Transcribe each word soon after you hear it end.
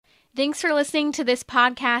Thanks for listening to this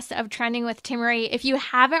podcast of Trending with Timmerie. If you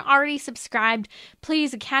haven't already subscribed,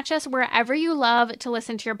 please catch us wherever you love to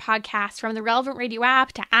listen to your podcast, from the Relevant Radio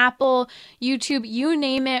app to Apple, YouTube, you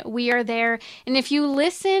name it, we are there. And if you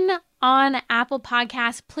listen on Apple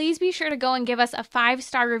Podcasts, please be sure to go and give us a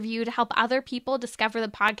 5-star review to help other people discover the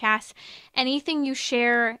podcast. Anything you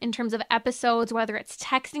share in terms of episodes, whether it's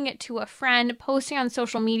texting it to a friend, posting on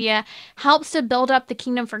social media, helps to build up the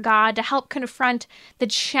kingdom for God, to help confront the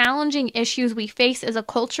challenging issues we face as a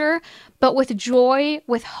culture, but with joy,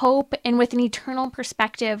 with hope, and with an eternal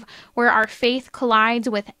perspective where our faith collides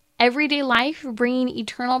with everyday life, bringing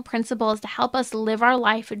eternal principles to help us live our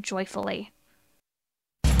life joyfully.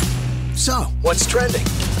 So, what's trending?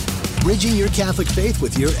 Bridging your Catholic faith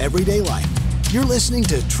with your everyday life. You're listening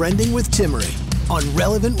to Trending with Timmerie on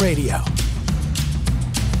Relevant Radio.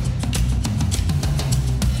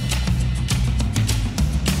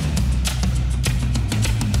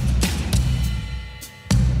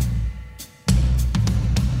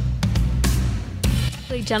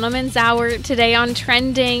 Gentlemen's Hour today on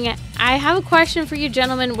Trending. I have a question for you,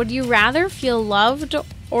 gentlemen. Would you rather feel loved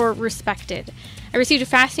or respected? I received a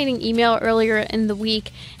fascinating email earlier in the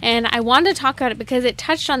week, and I wanted to talk about it because it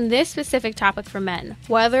touched on this specific topic for men,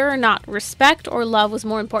 whether or not respect or love was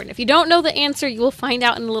more important. If you don't know the answer, you will find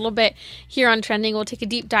out in a little bit here on Trending. We'll take a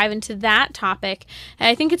deep dive into that topic. And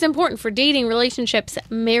I think it's important for dating, relationships,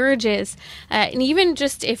 marriages, and even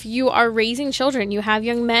just if you are raising children, you have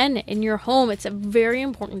young men in your home, it's a very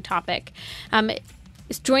important topic.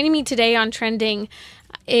 Joining me today on Trending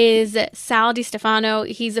is Sal DiStefano.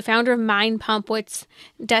 He's the founder of Mind Pump. He's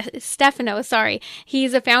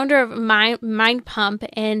the founder of Mind Pump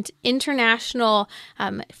and international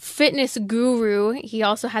fitness guru. He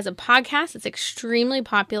also has a podcast that's extremely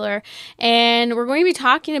popular. And we're going to be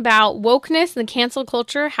talking about wokeness and the cancel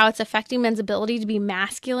culture, how it's affecting men's ability to be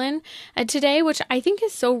masculine today, which I think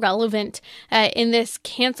is so relevant in this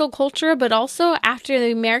cancel culture, but also after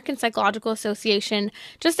the American Psychological Association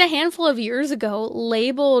just a handful of years ago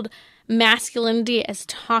labeled masculinity as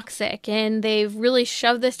toxic, and they've really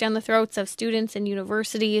shoved this down the throats of students in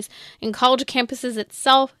universities and college campuses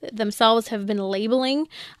themselves have been labeling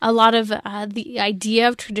a lot of the idea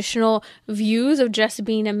of traditional views of just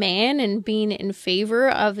being a man and being in favor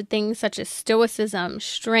of things such as stoicism,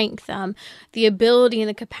 strength, the ability and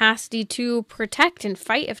the capacity to protect and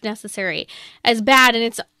fight if necessary as bad. And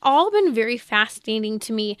it's all been very fascinating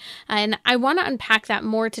to me, and I want to unpack that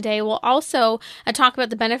more today. We'll also talk about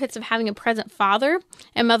the benefits of having a present father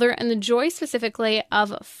and mother and the joy specifically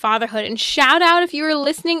of fatherhood. And shout out if you are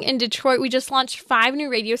listening in Detroit. We just launched 5 new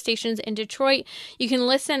radio stations in Detroit. You can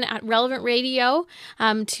listen at Relevant Radio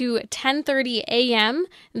to 10:30 a.m.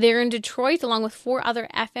 there in Detroit, along with 4 other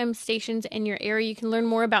FM stations in your area. You can learn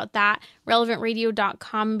more about that,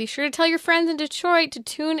 relevantradio.com. Be sure to tell your friends in Detroit to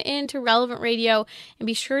tune in to Relevant Radio, and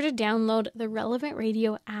be sure to download the Relevant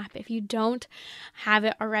Radio app if you don't have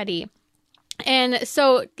it already. And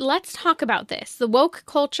so let's talk about this. The woke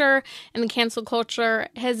culture and the cancel culture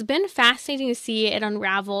has been fascinating to see it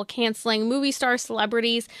unravel, canceling movie stars,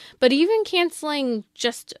 celebrities, but even canceling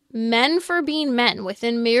just men for being men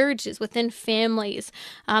within marriages, within families,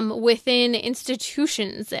 within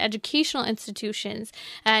institutions, educational institutions,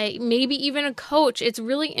 maybe even a coach. It's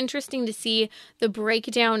really interesting to see the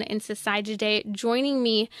breakdown in society today. Joining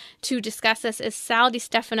me to discuss this is Sal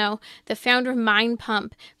DiStefano, the founder of Mind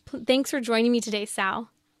Pump. Thanks for joining me today, Sal.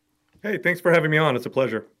 Hey, thanks for having me on. It's a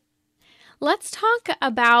pleasure. Let's talk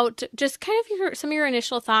about just kind of some of your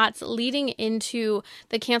initial thoughts leading into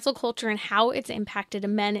the cancel culture and how it's impacted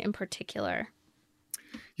men in particular.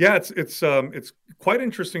 Yeah, it's quite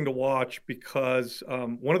interesting to watch because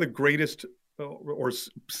one of the greatest or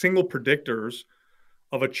single predictors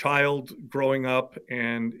of a child growing up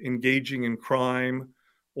and engaging in crime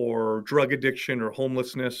or drug addiction or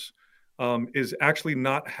homelessness is actually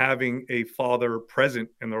not having a father present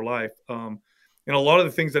in their life. And a lot of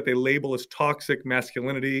the things that they label as toxic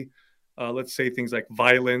masculinity, let's say things like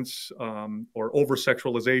violence or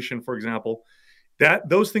over-sexualization, for example,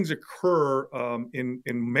 those things occur in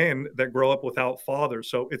men that grow up without fathers.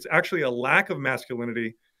 So it's actually a lack of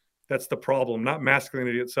masculinity that's the problem, not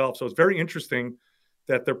masculinity itself. So it's very interesting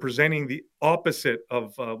that they're presenting the opposite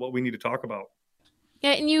of what we need to talk about.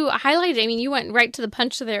 Yeah, and you highlighted, you went right to the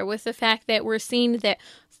punch there with the fact that we're seeing that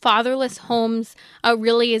fatherless homes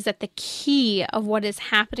really is at the key of what is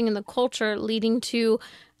happening in the culture, leading to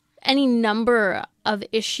any number of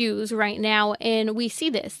issues right now. And we see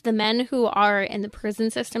this. The men who are in the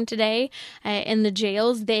prison system today, in the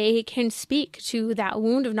jails, they can speak to that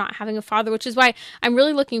wound of not having a father, which is why I'm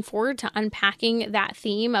really looking forward to unpacking that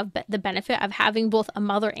theme of the benefit of having both a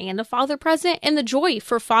mother and a father present, and the joy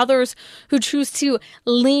for fathers who choose to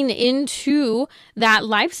lean into that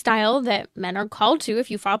lifestyle that men are called to,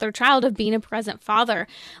 if you father a child, of being a present father.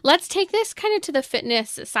 Let's take this kind of to the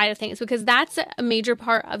fitness side of things, because that's a major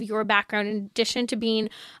part of your background in addition to being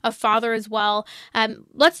a father as well.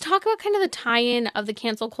 Let's talk about kind of the tie-in of the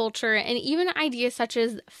cancel culture and even ideas such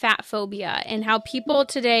as fat phobia, and how people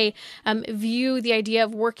today view the idea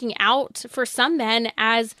of working out for some men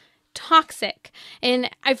as toxic. And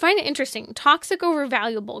I find it interesting, toxic over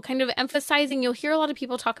valuable, kind of emphasizing, you'll hear a lot of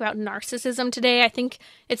people talk about narcissism today. I think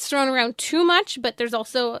it's thrown around too much, but there's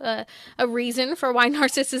also a reason for why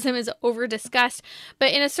narcissism is over discussed.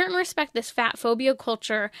 But in a certain respect, this fat phobia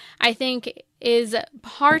culture, I think, is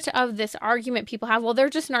part of this argument people have. Well, they're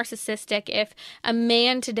just narcissistic. If a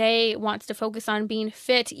man today wants to focus on being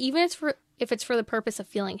fit, even if it's for the purpose of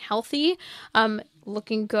feeling healthy,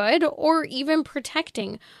 looking good, or even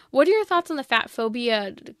protecting. What are your thoughts on the fat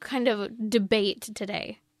phobia kind of debate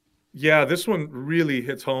today? Yeah, this one really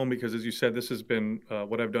hits home because, as you said, this has been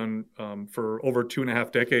what I've done for over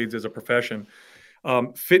 2.5 decades as a profession.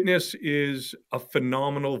 Fitness is a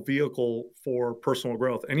phenomenal vehicle for personal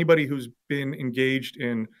growth. Anybody who's been engaged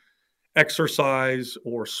in exercise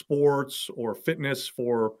or sports or fitness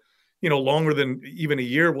for, longer than even a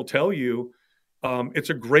year will tell you it's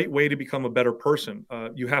a great way to become a better person.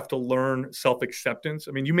 You have to learn self-acceptance.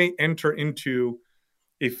 I mean, you may enter into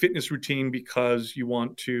a fitness routine because you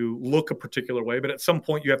want to look a particular way, but at some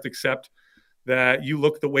point you have to accept that you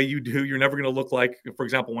look the way you do. You're never going to look like, for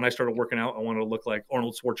example, when I started working out, I wanted to look like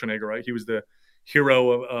Arnold Schwarzenegger, right? He was the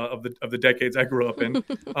hero of the decades I grew up in.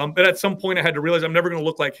 But at some point I had to realize I'm never going to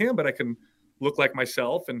look like him, but I can look like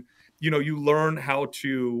myself. And, you learn how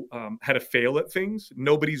to fail at things.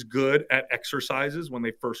 Nobody's good at exercises when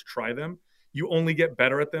they first try them. You only get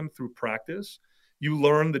better at them through practice. You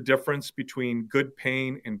learn the difference between good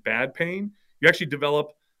pain and bad pain. You actually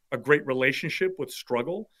develop a great relationship with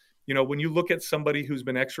struggle. When you look at somebody who's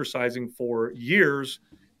been exercising for years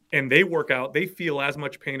and they work out, they feel as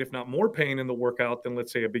much pain, if not more pain in the workout than,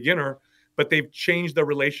 let's say, a beginner, but they've changed their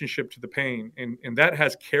relationship to the pain. And that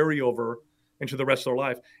has carryover into the rest of their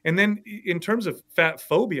life. And then in terms of fat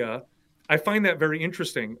phobia, I find that very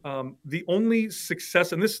interesting. The only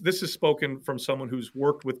success, and this is spoken from someone who's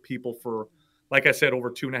worked with people for, like I said,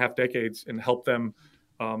 over 2.5 decades and helped them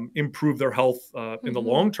improve their health in the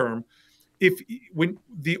long term. When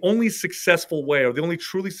the only successful way, or the only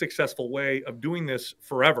truly successful way of doing this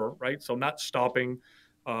forever, right? So not stopping,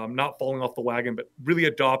 not falling off the wagon, but really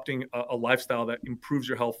adopting a lifestyle that improves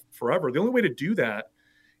your health forever. The only way to do that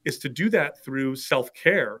is to do that through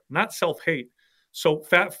self-care, not self-hate. So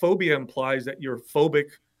fat phobia implies that you're phobic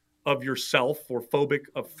of yourself or phobic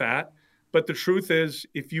of fat. But the truth is,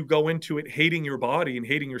 if you go into it hating your body and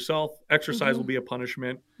hating yourself, exercise will be a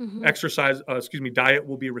punishment. Diet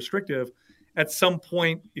will be restrictive. At some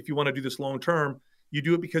point, if you want to do this long term, you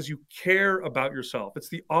do it because you care about yourself. It's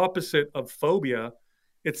the opposite of phobia.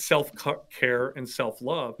 It's self-care and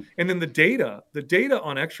self-love. And then the data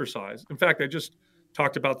on exercise. In fact, I just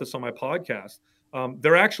talked about this on my podcast.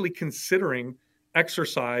 They're actually considering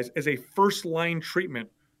exercise as a first-line treatment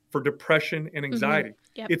for depression and anxiety.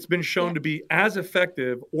 Yep. It's been shown to be as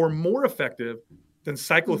effective or more effective than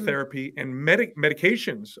psychotherapy and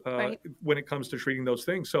medications when it comes to treating those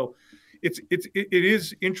things. So it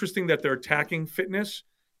is interesting that they're attacking fitness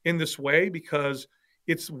in this way, because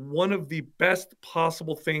it's one of the best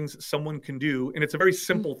possible things someone can do. And it's a very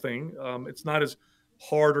simple thing. It's not as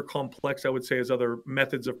hard or complex, I would say, as other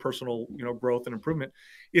methods of personal, growth and improvement.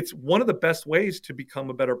 It's one of the best ways to become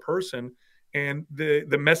a better person. And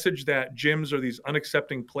the message that gyms are these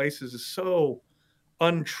unaccepting places is so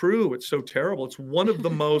untrue. It's so terrible. It's one of the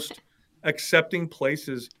most accepting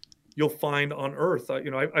places you'll find on earth.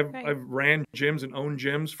 I've ran gyms and owned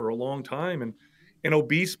gyms for a long time, and an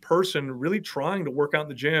obese person really trying to work out in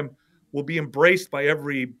the gym will be embraced by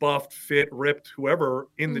every buffed, fit, ripped, whoever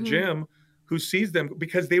in the gym who sees them,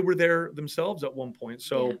 because they were there themselves at one point.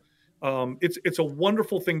 So it's a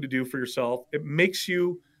wonderful thing to do for yourself. It makes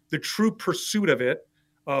you, the true pursuit of it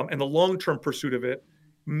and the long-term pursuit of it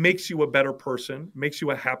makes you a better person, makes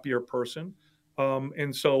you a happier person.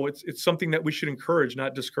 And so it's something that we should encourage,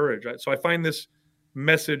 not discourage. Right? So I find this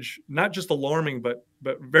message not just alarming, but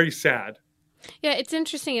very sad. Yeah, it's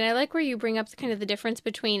interesting. And I like where you bring up kind of the difference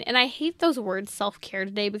between, and I hate those words self-care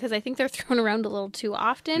today because I think they're thrown around a little too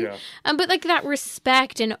often. Yeah. But like that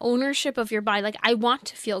respect and ownership of your body, like I want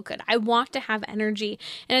to feel good. I want to have energy.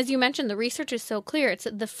 And as you mentioned, the research is so clear. It's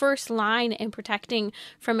the first line in protecting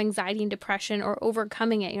from anxiety and depression or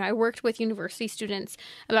overcoming it. I worked with university students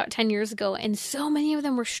about 10 years ago, and so many of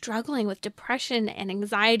them were struggling with depression and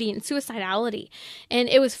anxiety and suicidality. And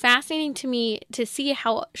it was fascinating to me to see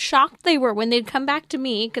how shocked they were when they'd come back to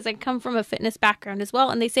me, because I come from a fitness background as well,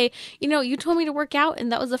 and they say, you told me to work out,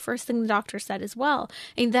 and that was the first thing the doctor said as well.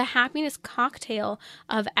 And the happiness cocktail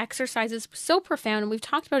of exercise is so profound, and we've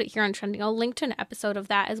talked about it here on Trending. I'll link to an episode of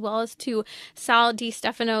that, as well as to Sal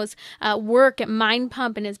DiStefano's work at Mind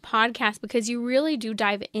Pump and his podcast, because you really do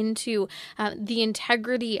dive into the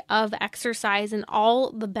integrity of exercise and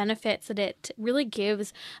all the benefits that it really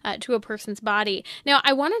gives to a person's body. Now,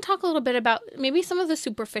 I want to talk a little bit about maybe some of the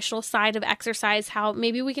superficial side of exercise, how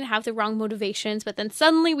maybe we can have the wrong motivations, but then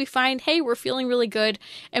suddenly we find, hey, we're feeling really good,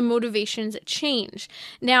 and motivations change.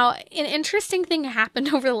 Now, an interesting thing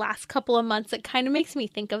happened over the last couple of months that kind of makes me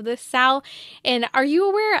think of this, Sal. And are you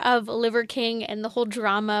aware of Liver King and the whole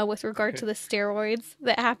drama with regard to the steroids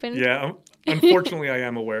that happened? Yeah, unfortunately, I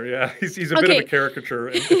am aware. Yeah, he's a bit of a caricature,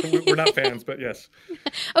 and we're not fans, but yes.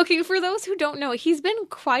 Okay, for those who don't know, he's been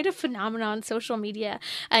quite a phenomenon on social media.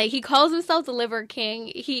 He calls himself the Liver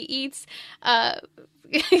King. He eats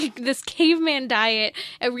this caveman diet.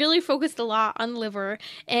 It really focused a lot on liver.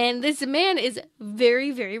 And this man is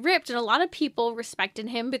very, very ripped. And a lot of people respected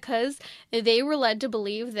him because they were led to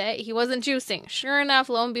believe that he wasn't juicing. Sure enough,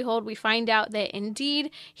 lo and behold, we find out that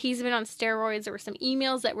indeed he's been on steroids. There were some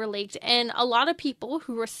emails that were leaked. And a lot of people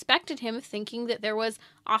who respected him, thinking that there was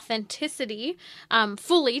authenticity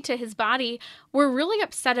fully to his body, were really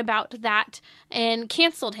upset about that and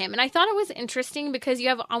canceled him. And I thought it was interesting because you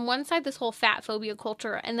have on one side this whole fat phobia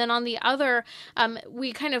culture, and then on the other,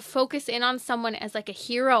 we kind of focus in on someone as like a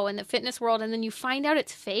hero in the fitness world, and then you find out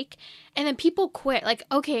it's fake, and then people quit. Like,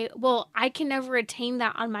 okay, well, I can never attain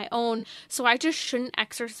that on my own, so I just shouldn't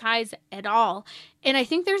exercise at all. And I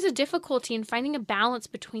think there's a difficulty in finding a balance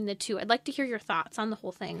between the two. I'd like to hear your thoughts on the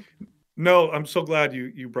whole thing. No, I'm so glad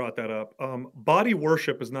you brought that up. Body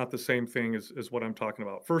worship is not the same thing as what I'm talking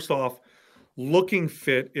about. First off, looking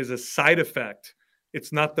fit is a side effect.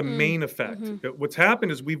 It's not the main effect. Mm-hmm. What's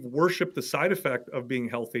happened is we've worshiped the side effect of being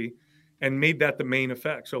healthy and made that the main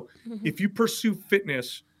effect. So if you pursue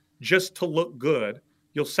fitness just to look good,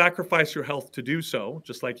 you'll sacrifice your health to do so,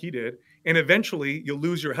 just like he did. And eventually you'll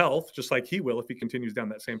lose your health, just like he will if he continues down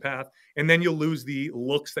that same path. And then you'll lose the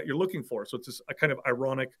looks that you're looking for. So it's just a kind of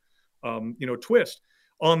ironic twist.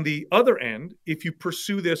 On the other end, if you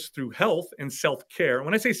pursue this through health and self-care, and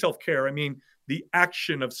when I say self-care, I mean the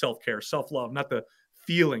action of self-care, self-love, not the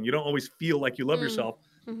feeling. You don't always feel like you love yourself,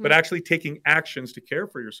 but actually taking actions to care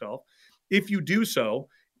for yourself. If you do so,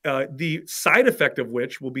 the side effect of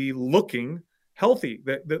which will be looking healthy.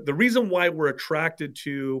 The reason why we're attracted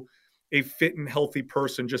to a fit and healthy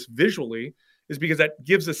person just visually is because that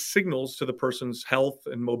gives us signals to the person's health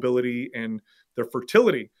and mobility and their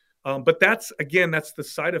fertility. But that's the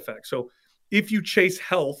side effect. So if you chase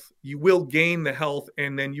health, you will gain the health,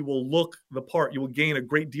 and then you will look the part. You will gain a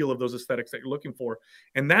great deal of those aesthetics that you're looking for.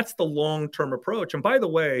 And that's the long-term approach. And by the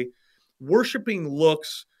way, worshiping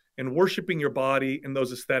looks and worshiping your body and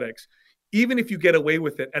those aesthetics, even if you get away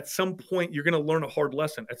with it, at some point, you're going to learn a hard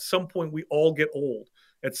lesson. At some point, we all get old.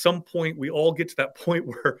 At some point, we all get to that point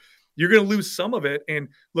where you're going to lose some of it. And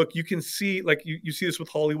look, you can see, like you see this with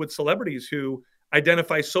Hollywood celebrities who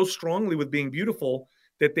identify so strongly with being beautiful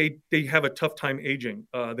that they have a tough time aging.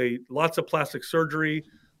 Lots of plastic surgery,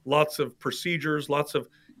 lots of procedures,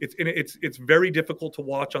 it's very difficult to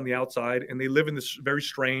watch on the outside, and they live in this very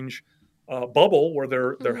strange bubble where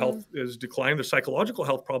their health is declining. Their psychological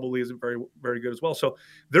health probably isn't very, very good as well. So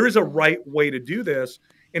there is a right way to do this.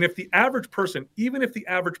 And if the average person,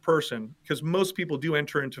 because most people do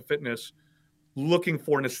enter into fitness looking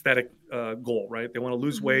for an aesthetic goal, right? They want to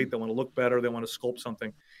lose weight, they want to look better, they want to sculpt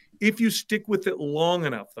something. If you stick with it long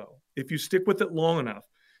enough,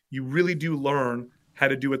 you really do learn how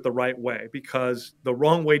to do it the right way, because the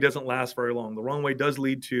wrong way doesn't last very long. The wrong way does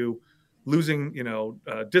lead to losing,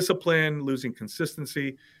 discipline, losing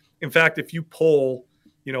consistency. In fact, if you poll,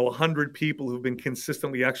 100 people who've been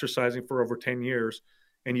consistently exercising for over 10 years,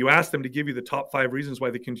 and you ask them to give you the top 5 reasons why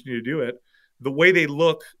they continue to do it, the way they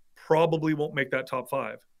look probably won't make that top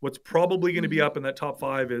 5. What's probably going to be up in that top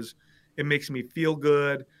 5 is it makes me feel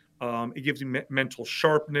good. It gives me mental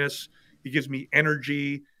sharpness. It gives me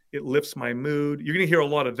energy. It lifts my mood. You're going to hear a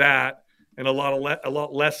lot of that, and a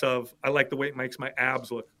lot less of, I like the way it makes my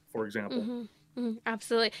abs look. for example. Mm-hmm. Mm-hmm.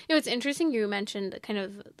 Absolutely. It's interesting you mentioned kind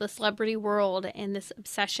of the celebrity world and this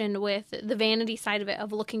obsession with the vanity side of it,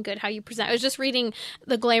 of looking good, how you present. I was just reading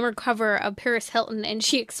the glamour cover of Paris Hilton, and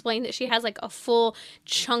she explained that she has like a full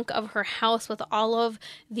chunk of her house with all of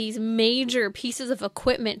these major pieces of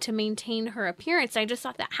equipment to maintain her appearance. I just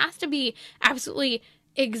thought that has to be absolutely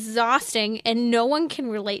exhausting, and no one can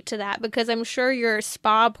relate to that, because I'm sure your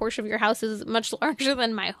spa portion of your house is much larger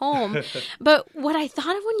than my home. But what I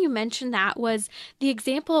thought of when you mentioned that was the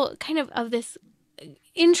example kind of this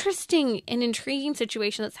interesting and intriguing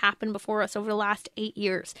situation that's happened before us over the last 8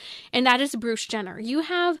 years, and that is Bruce Jenner. You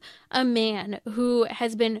have a man who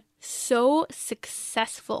has been so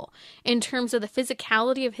successful in terms of the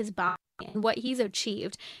physicality of his body and what he's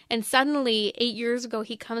achieved, and suddenly 8 years ago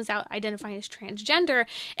he comes out identifying as transgender.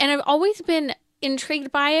 And I've always been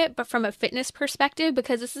intrigued by it, but from a fitness perspective,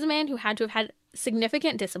 because this is a man who had to have had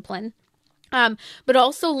significant discipline, but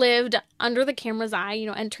also lived under the camera's eye,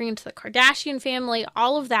 entering into the Kardashian family,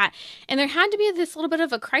 all of that. And there had to be this little bit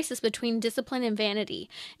of a crisis between discipline and vanity.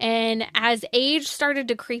 And as age started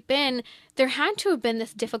to creep in, there had to have been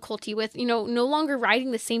this difficulty with, no longer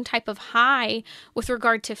riding the same type of high with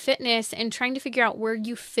regard to fitness and trying to figure out where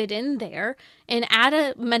you fit in there. And add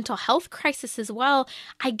a mental health crisis as well.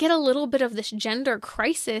 I get a little bit of this gender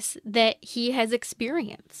crisis that he has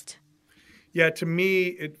experienced. Yeah, to me,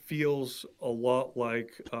 it feels a lot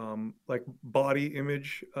like body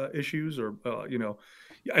image issues, or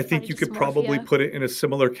I think you could probably put it in a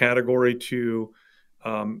similar category to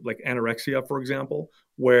like anorexia, for example,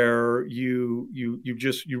 where you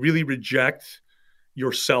really reject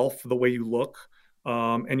yourself, the way you look,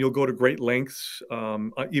 and you'll go to great lengths,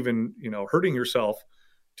 even hurting yourself,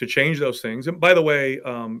 to change those things. And by the way,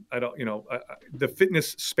 the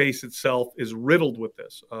fitness space itself is riddled with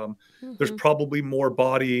this. There's probably more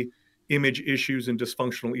body image issues and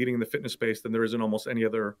dysfunctional eating in the fitness space than there is in almost any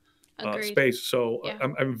other space. So yeah.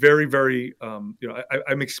 I'm very, very,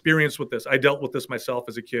 I'm experienced with this. I dealt with this myself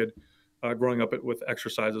as a kid, growing up with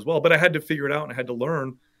exercise as well, but I had to figure it out, and I had to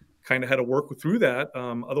learn kind of how to work through that.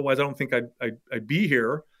 Otherwise I don't think I'd be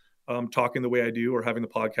here talking the way I do, or having the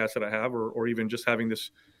podcast that I have, or even just having this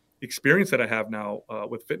experience that I have now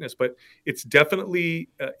with fitness. But it's definitely,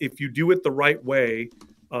 if you do it the right way,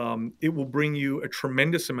 it will bring you a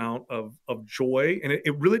tremendous amount of joy. And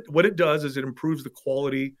it really, what it does is it improves the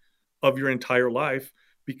quality of your entire life,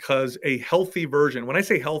 because a healthy version, when I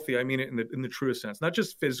say healthy, I mean it in the truest sense, not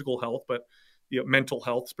just physical health, but mental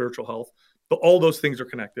health, spiritual health, but all those things are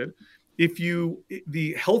connected.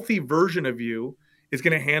 The healthy version of you is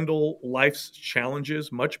going to handle life's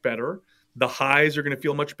challenges much better. The highs are going to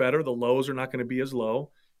feel much better. The lows are not going to be as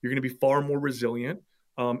low. You're going to be far more resilient.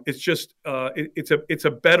 It's just, it's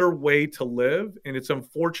a better way to live. And it's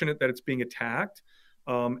unfortunate that it's being attacked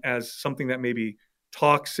as something that may be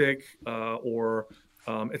toxic, or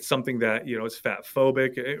it's something that, is fat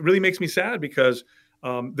phobic. It really makes me sad, because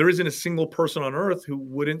there isn't a single person on earth who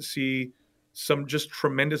wouldn't see some just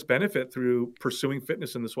tremendous benefit through pursuing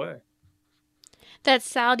fitness in this way. That's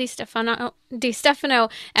Sal DiStefano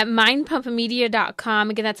at mindpumpmedia.com.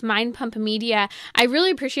 Again, that's Mind Pump Media. I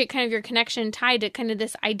really appreciate kind of your connection tied to kind of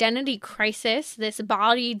this identity crisis, this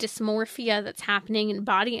body dysmorphia that's happening, and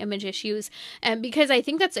body image issues, because I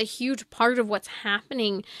think that's a huge part of what's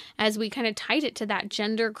happening as we kind of tied it to that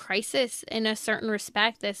gender crisis in a certain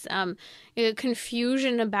respect, this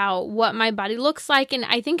confusion about what my body looks like. And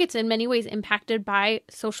I think it's in many ways impacted by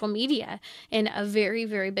social media in a very,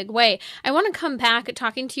 very big way. I want to come back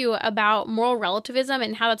talking to you about moral relativism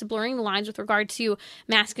and how that's blurring the lines with regard to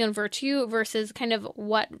masculine virtue versus kind of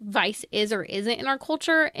what vice is or isn't in our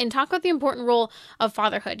culture, and talk about the important role of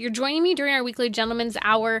fatherhood. You're joining me during our weekly Gentleman's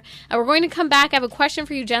Hour. We're going to come back. I have a question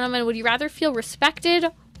for you, gentlemen. Would you rather feel respected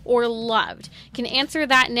or loved? You can answer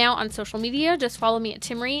that now on social media. Just follow me at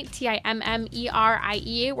Timmerie,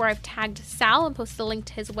 Timmerie, where I've tagged Sal and posted a link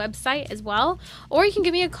to his website as well. Or you can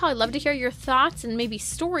give me a call. I'd love to hear your thoughts and maybe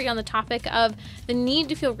story on the topic of the need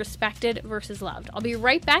to feel respected versus loved. I'll be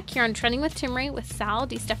right back here on Trending with Timmerie with Sal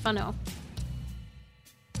DiStefano.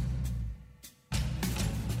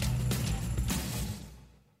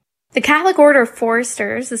 The Catholic Order of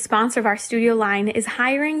Foresters, the sponsor of our studio line, is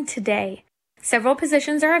hiring today. Several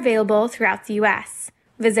positions are available throughout the U.S.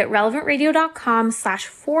 Visit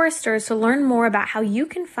relevantradio.com/foresters to learn more about how you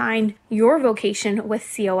can find your vocation with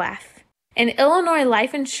COF. An Illinois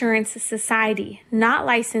Life Insurance Society, not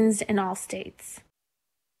licensed in all states.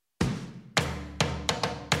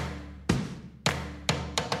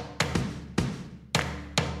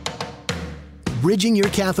 Bridging your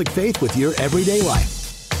Catholic faith with your everyday life.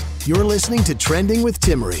 You're listening to Trending with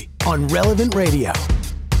Timmerie on Relevant Radio.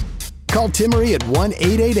 Call Timmery at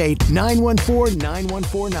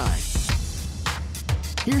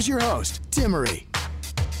 1-888-914-9149. Here's your host, Timmery.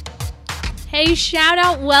 Hey, shout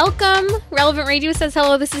out, welcome. Relevant Radio says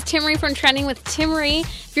hello. This is Timmery from Trending with Timmery.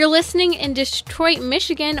 If you're listening in Detroit,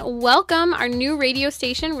 Michigan, welcome. Our new radio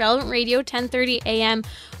station, Relevant Radio, 1030 a.m.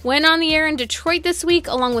 went on the air in Detroit this week,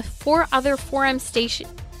 along with 4 other 4M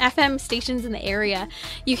FM stations in the area.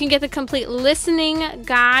 You can get the complete listening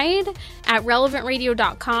guide at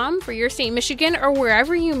relevantradio.com for your state, Michigan, or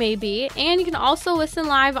wherever you may be. And you can also listen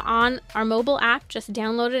live on our mobile app. Just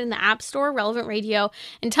download it in the App Store, Relevant Radio,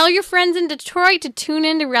 and tell your friends in Detroit to tune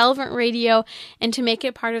in to Relevant Radio and to make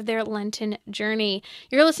it part of their Lenten journey.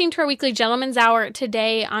 You're listening to our weekly Gentleman's Hour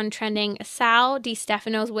today on Trending. Sal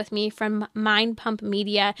DiStefano is with me from Mind Pump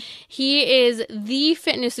Media. He is the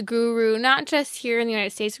fitness guru, not just here in the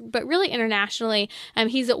United States, but really internationally.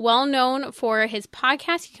 He's well known for his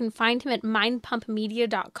podcast. You can find him at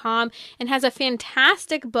mindpumpmedia.com, and has a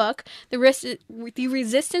fantastic book, The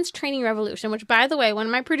Resistance Training Revolution, which, by the way, one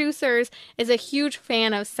of my producers is a huge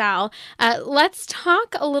fan of Sal. Let's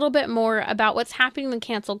talk a little bit more about what's happening in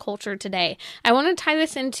cancel culture today. I want to tie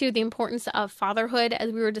this into the importance of fatherhood,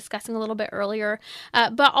 as we were discussing a little bit earlier,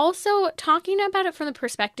 but also talking about it from the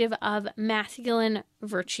perspective of masculine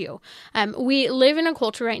virtue. We live in a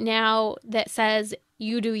culture right now that says,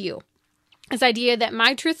 you do you. This idea that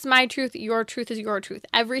my truth is my truth, your truth is your truth.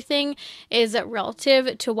 Everything is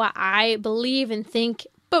relative to what I believe and think,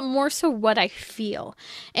 but more so what I feel.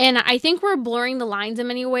 And I think we're blurring the lines in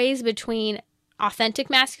many ways between authentic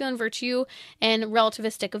masculine virtue and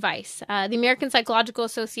relativistic vice. The American Psychological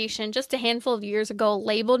Association, just a handful of years ago,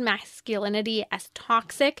 labeled masculinity as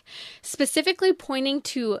toxic, specifically pointing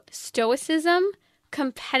to stoicism,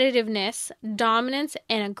 competitiveness, dominance,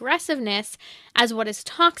 and aggressiveness as what is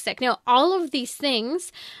toxic. Now, all of these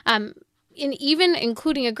things, and even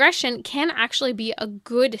including aggression, can actually be a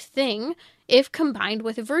good thing if combined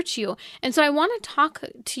with virtue. And so I want to talk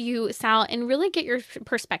to you, Sal, and really get your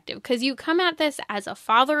perspective, because you come at this as a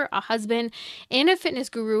father, a husband, and a fitness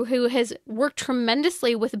guru who has worked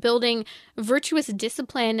tremendously with building virtuous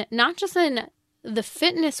discipline, not just in the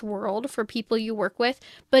fitness world for people you work with,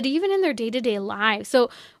 but even in their day-to-day lives. So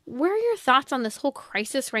what are your thoughts on this whole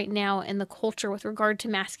crisis right now in the culture with regard to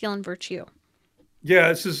masculine virtue?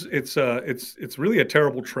 Yeah, it's really a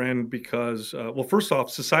terrible trend because, well, first off,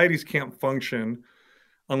 societies can't function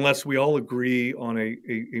unless we all agree on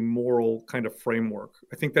a moral kind of framework.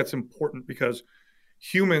 I think that's important because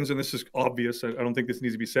humans, and this is obvious, I don't think this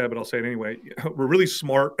needs to be said, but I'll say it anyway, we're really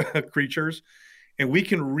smart creatures. And we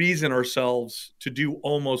can reason ourselves to do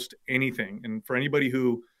almost anything. And for anybody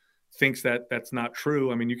who thinks that that's not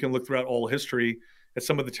true, I mean, you can look throughout all history at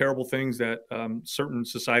some of the terrible things that certain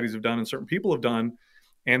societies have done and certain people have done,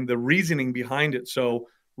 and the reasoning behind it. So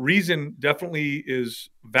reason definitely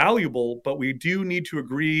is valuable, but we do need to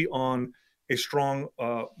agree on a strong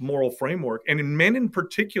moral framework. And in men in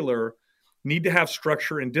particular, need to have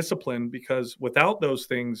structure and discipline, because without those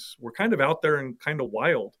things, we're kind of out there and kind of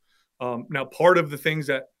wild. Now, part of the things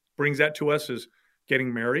that brings that to us is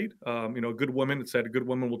getting married. A good woman, it said a good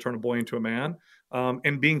woman will turn a boy into a man,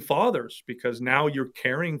 and being fathers, because now you're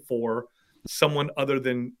caring for someone other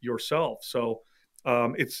than yourself. So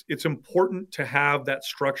it's important to have that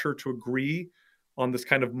structure to agree on this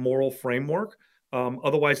kind of moral framework.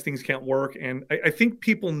 Otherwise, things can't work. And I think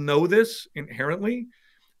people know this inherently,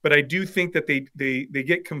 but I do think that they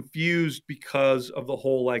get confused because of the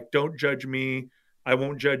whole, like, don't judge me, I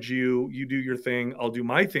won't judge you, you do your thing, I'll do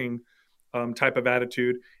my thing type of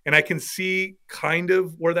attitude. And I can see kind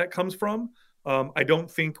of where that comes from. I don't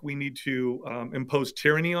think we need to impose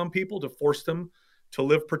tyranny on people to force them to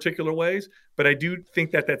live particular ways. But I do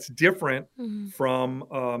think that that's different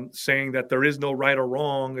from saying that there is no right or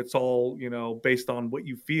wrong. It's all, based on what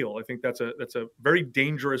you feel. I think that's a very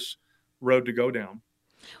dangerous road to go down.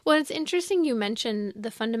 Well, it's interesting you mentioned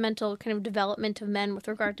the fundamental kind of development of men with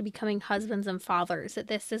regard to becoming husbands and fathers, that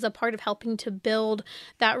this is a part of helping to build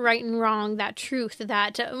that right and wrong, that truth,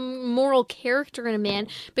 that moral character in a man.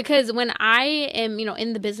 Because when I am,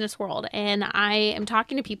 in the business world and I am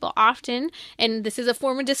talking to people often, and this is a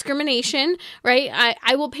form of discrimination, right?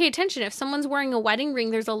 I will pay attention. If someone's wearing a wedding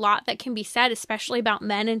ring, there's a lot that can be said, especially about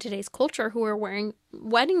men in today's culture who are wearing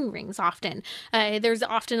wedding rings often. There's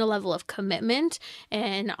often a level of commitment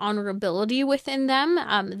and honorability within them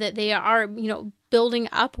that they are, building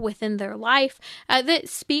up within their life that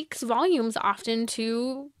speaks volumes often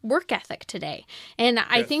to work ethic today. And yes.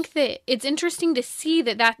 I think that it's interesting to see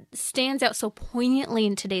that stands out so poignantly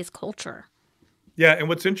in today's culture. Yeah, and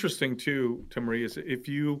what's interesting too, Timmery, is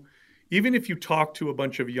even if you talk to a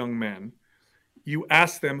bunch of young men, you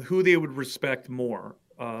ask them who they would respect more.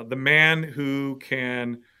 The man who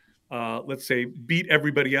can, let's say, beat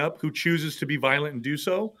everybody up, who chooses to be violent and do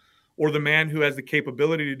so, or the man who has the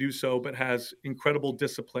capability to do so but has incredible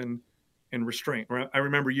discipline and restraint. I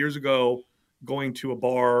remember years ago going to a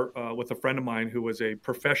bar with a friend of mine who was a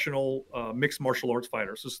professional mixed martial arts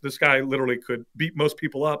fighter. So this guy literally could beat most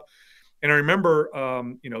people up. And I remember,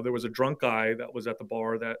 there was a drunk guy that was at the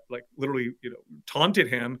bar that like literally, taunted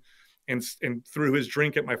him and threw his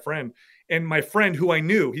drink at my friend. And my friend, who I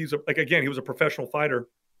knew, he was a professional fighter.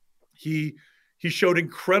 He showed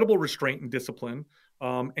incredible restraint and discipline,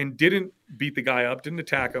 and didn't beat the guy up, didn't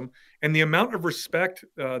attack him. And the amount of respect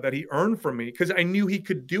that he earned from me, because I knew he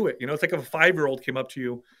could do it. It's like if a 5-year-old came up to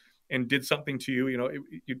you and did something to you,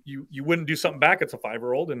 you wouldn't do something back. It's a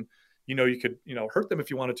 5-year-old, and you could hurt them if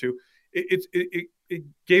you wanted to. It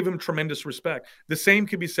gave him tremendous respect. The same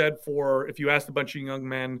could be said for if you asked a bunch of young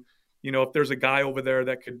men, if there's a guy over there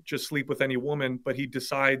that could just sleep with any woman, but he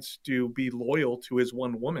decides to be loyal to his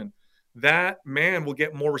one woman, that man will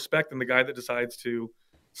get more respect than the guy that decides to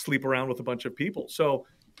sleep around with a bunch of people. So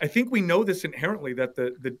I think we know this inherently, that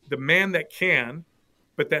the man that can,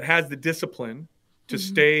 but that has the discipline to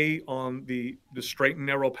stay on the straight and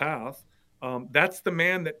narrow path, that's the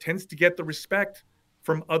man that tends to get the respect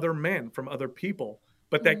from other men, from other people.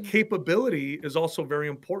 But that capability is also very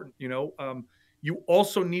important. You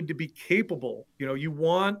also need to be capable. You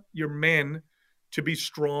want your men to be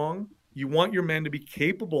strong. You want your men to be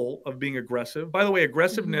capable of being aggressive. By the way,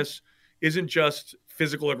 aggressiveness isn't just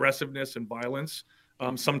physical aggressiveness and violence.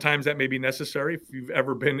 Sometimes that may be necessary if you've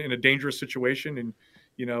ever been in a dangerous situation and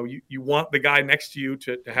you want the guy next to you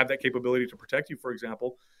to have that capability to protect you, for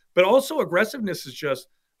example. But also aggressiveness is just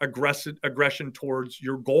aggression towards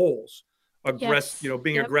your goals,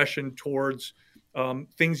 aggression towards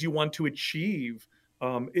things you want to achieve.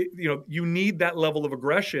 You need that level of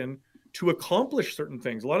aggression to accomplish certain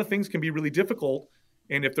things. A lot of things can be really difficult,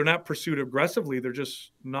 and if they're not pursued aggressively, they're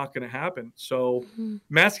just not going to happen. So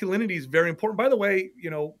masculinity is very important. By the way,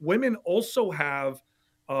 women also have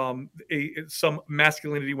some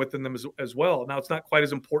masculinity within them as well. Now, it's not quite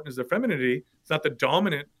as important as their femininity. It's not the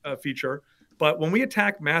dominant feature. But when we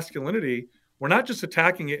attack masculinity, we're not just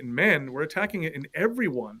attacking it in men, we're attacking it in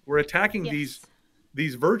everyone. We're attacking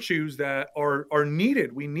these virtues that are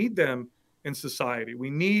needed. We need them in society. We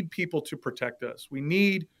need people to protect us. We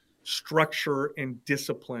need structure and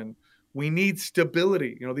discipline. We need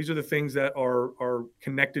stability. These are the things that are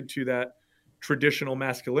connected to that traditional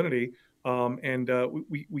masculinity.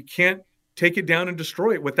 We can't take it down and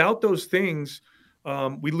destroy it. Without those things,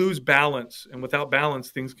 we lose balance, and without balance,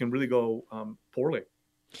 things can really go poorly.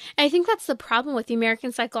 I think that's the problem with the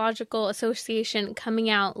American Psychological Association coming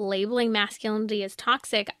out labeling masculinity as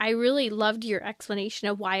toxic. I really loved your explanation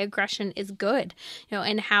of why aggression is good,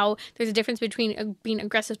 and how there's a difference between being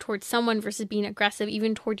aggressive towards someone versus being aggressive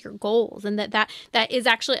even toward your goals, and that is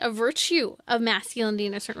actually a virtue of masculinity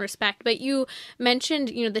in a certain respect. But you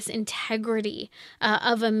mentioned, this integrity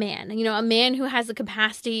of a man, a man who has the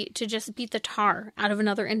capacity to just beat the tar out of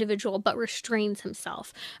another individual, but restrains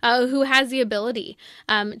himself, who has the ability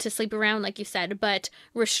to sleep around, like you said, but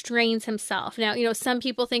restrains himself. Now, some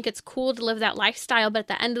people think it's cool to live that lifestyle, but at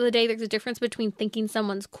the end of the day, there's a difference between thinking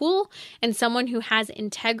someone's cool and someone who has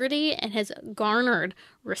integrity and has garnered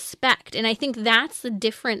respect. And I think that's the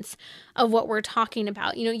difference of what we're talking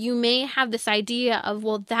about. You may have this idea of,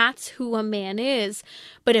 well, that's who a man is,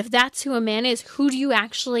 but if that's who a man is, who do you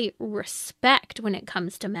actually respect when it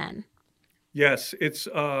comes to men? Yes, it's,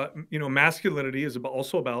 masculinity is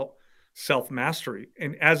also about self-mastery.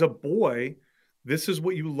 And as a boy, this is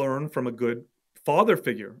what you learn from a good father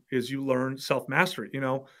figure, is you learn self-mastery.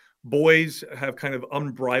 Boys have kind of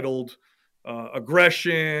unbridled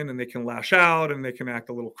aggression, and they can lash out, and they can act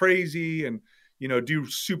a little crazy, and do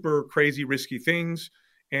super crazy risky things.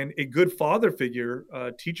 And a good father figure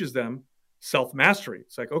teaches them self-mastery.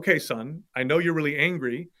 It's like, okay, son, I know you're really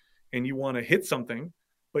angry and you want to hit something,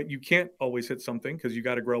 but you can't always hit something because you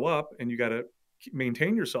got to grow up and you got to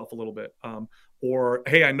maintain yourself a little bit. Or,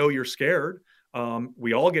 hey, I know you're scared.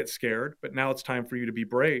 We all get scared, but now it's time for you to be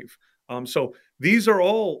brave. So these are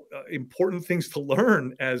all important things to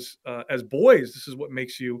learn as boys. This is what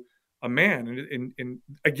makes you a man. And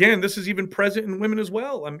again, this is even present in women as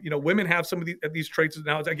well. Women have some of these traits.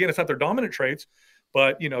 Now, again, it's not their dominant traits,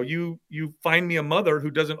 but you find me a mother who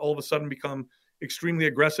doesn't all of a sudden become extremely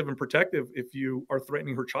aggressive and protective if you are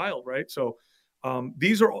threatening her child, right? So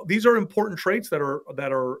these are important traits that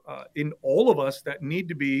are in all of us that need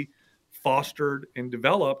to be fostered and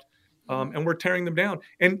developed, and we're tearing them down.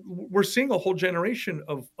 And we're seeing a whole generation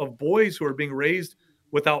of boys who are being raised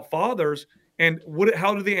without fathers, And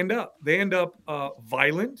how do they end up? They end up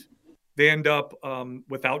violent. They end up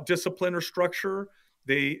without discipline or structure.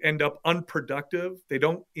 They end up unproductive. They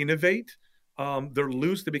don't innovate. They're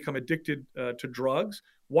loose. They become addicted to drugs.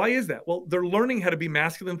 Why is that? Well, they're learning how to be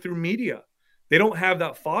masculine through media. They don't have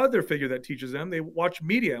that father figure that teaches them. They watch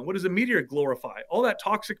media. And what does the media glorify? All that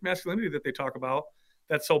toxic masculinity that they talk about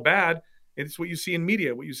that's so bad. It's what you see in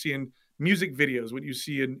media, what you see in music videos, what you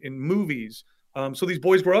see in movies. So these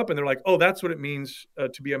boys grow up and they're like, oh, that's what it means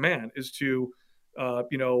to be a man, is to,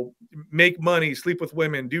 make money, sleep with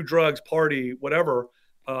women, do drugs, party, whatever.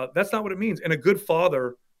 That's not what it means. And a good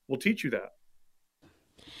father will teach you that.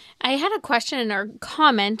 I had a question or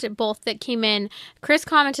comment, both that came in. Chris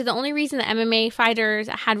commented the only reason the MMA fighters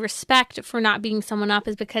had respect for not beating someone up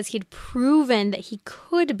is because he'd proven that he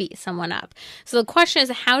could beat someone up. So the question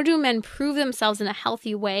is, how do men prove themselves in a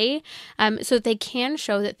healthy way so that they can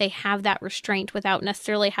show that they have that restraint without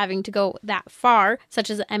necessarily having to go that far,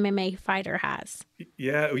 such as an MMA fighter has?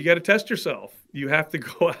 Yeah, you got to test yourself. You have to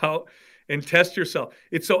go out and test yourself.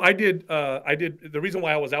 I did the reason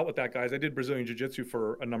why I was out with that guy is I did Brazilian Jiu-Jitsu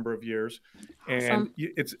for a number of years. Awesome.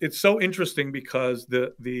 And it's so interesting because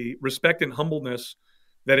the respect and humbleness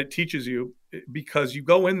that it teaches you, because you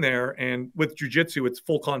go in there and with Jiu-Jitsu, it's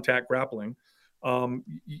full contact grappling.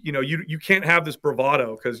 You can't have this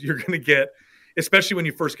bravado because you're going to get, especially when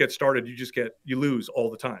you first get started, you lose all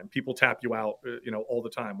the time. People tap you out, all the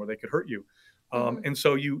time where they could hurt you. And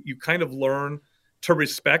so you kind of learn to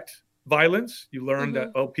respect violence. You learn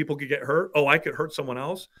that, people could get hurt. Oh, I could hurt someone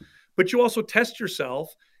else. But you also test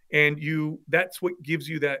yourself, and that's what gives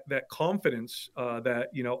you that confidence that,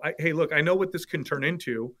 hey, look, I know what this can turn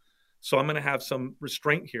into. So I'm going to have some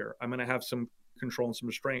restraint here. I'm going to have some control and some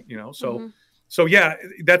restraint, So yeah,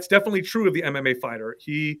 that's definitely true of the MMA fighter.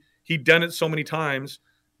 He'd done it so many times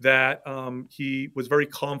that he was very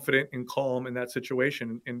confident and calm in that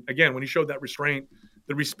situation. And again, when he showed that restraint,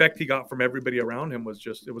 the respect he got from everybody around him was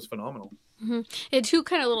it was phenomenal. Yeah, two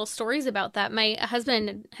kind of little stories about that. My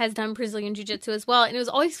husband has done Brazilian Jiu-Jitsu as well, and it was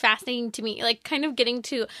always fascinating to me, like kind of getting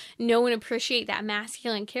to know and appreciate that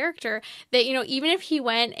masculine character that, even if he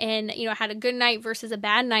went and, had a good night versus a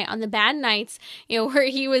bad night, on the bad nights, where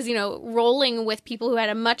he was, rolling with people who had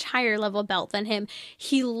a much higher level belt than him,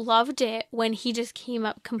 he loved it when he just came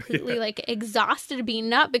up completely like exhausted,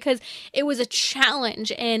 beaten up, because it was a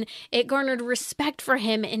challenge and it garnered respect for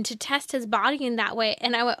him and to test his body in that way.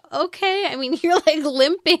 And I went, okay, I mean, you're like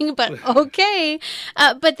limping, but okay.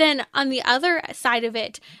 But then on the other side of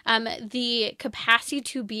it, the capacity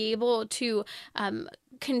to be able to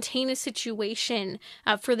contain a situation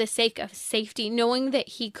for the sake of safety, knowing that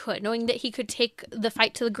he could take the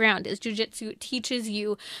fight to the ground, as jiu-jitsu teaches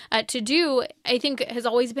you to do, I think has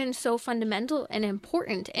always been so fundamental and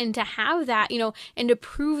important. And to have that, and to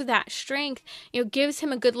prove that strength, gives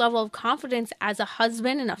him a good level of confidence as a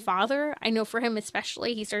husband and a father. I know for him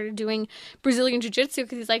especially, he started doing Brazilian Jiu-Jitsu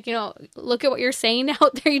because he's like, look at what you're saying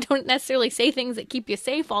out there. You don't necessarily say things that keep you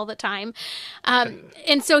safe all the time.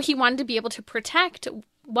 And so he wanted to be able to protect,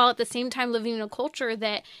 while at the same time living in a culture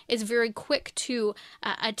that is very quick to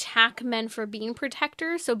attack men for being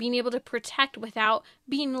protectors. So being able to protect without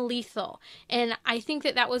being lethal. And I think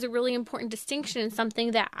that was a really important distinction, and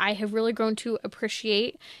something that I have really grown to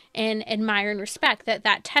appreciate and admire and respect,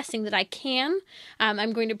 that testing that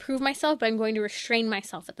I'm going to prove myself, but I'm going to restrain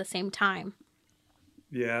myself at the same time.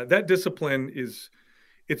 Yeah, that discipline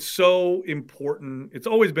it's so important. It's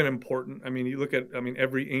always been important. I mean, you look at,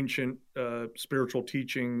 every ancient spiritual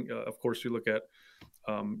teaching, of course, you look at,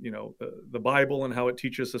 the Bible and how it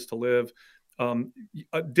teaches us to live.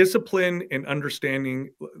 Discipline and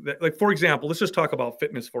understanding that, like, for example, let's just talk about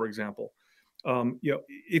fitness, for example.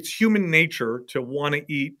 It's human nature to want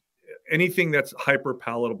to eat anything that's hyper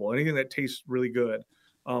palatable, anything that tastes really good.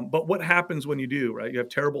 But what happens when you do, right? You have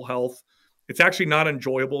terrible health. It's actually not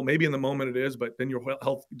enjoyable. Maybe in the moment it is, but then your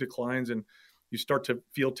health declines and you start to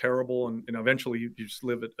feel terrible, and eventually you just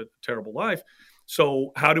live a terrible life.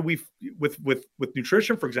 So how do we, with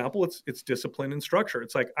nutrition, for example, it's discipline and structure.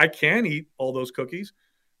 It's like, I can eat all those cookies,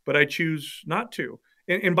 but I choose not to.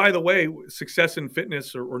 And by the way, success in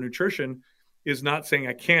fitness or nutrition is not saying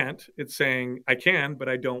I can't. It's saying I can, but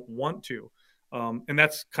I don't want to. And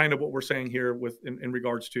that's kind of what we're saying here in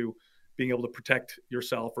regards to being able to protect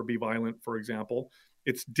yourself or be violent, for example.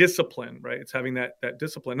 It's discipline, right? It's having that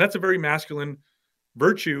discipline. That's a very masculine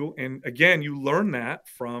virtue. And again, you learn that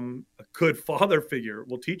from a good father figure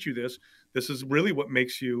will teach you this. This is really what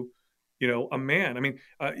makes you, a man. I mean,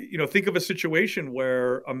 think of a situation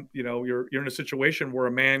where, you're in a situation where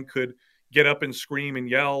a man could get up and scream and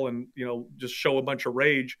yell and, just show a bunch of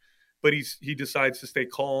rage, but he decides to stay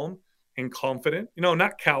calm. and confident,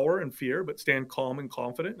 not cower and fear, but stand calm and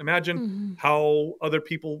confident. Imagine Mm-hmm. how other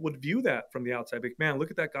people would view that from the outside. Like, man, look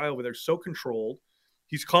at that guy over there, so controlled.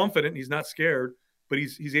 He's confident, he's not scared, but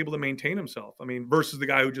he's able to maintain himself. I mean, versus the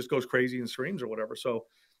guy who just goes crazy and screams or whatever. So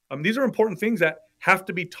these are important things that have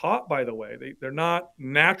to be taught, by the way. They're not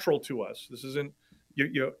natural to us. This isn't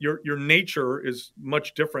your nature is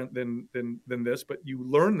much different than this, but you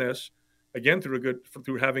learn this again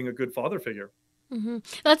through having a good father figure. Mm-hmm.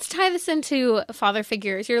 Let's tie this into father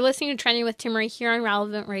figures. You're listening to Trending with Timmerie here on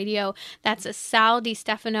Relevant Radio. That's Sal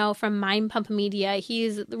DiStefano from Mind Pump Media.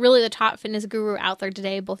 He's really the top fitness guru out there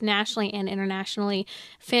today, both nationally and internationally.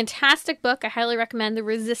 Fantastic book. I highly recommend The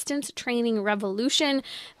Resistance Training Revolution.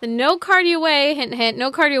 The no cardio way, hint, hint,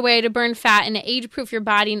 no cardio way to burn fat and age-proof your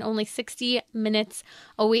body in only 60 minutes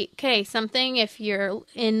a week. Okay, something if you're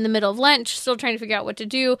in the middle of lunch, still trying to figure out what to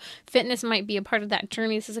do, fitness might be a part of that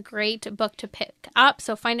journey. This is a great book to pick up.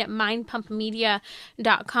 So find it at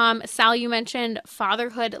mindpumpmedia.com. Sal, you mentioned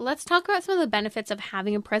fatherhood. Let's talk about some of the benefits of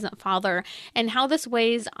having a present father and how this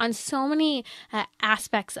weighs on so many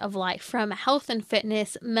aspects of life, from health and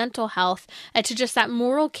fitness, mental health, to just that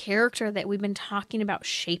moral character that we've been talking about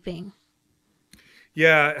shaping.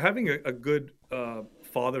 Yeah, having a good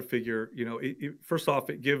father figure, first off,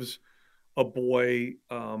 it gives a boy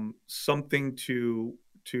something to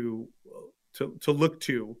look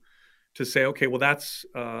to say, okay, well, that's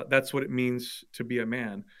what it means to be a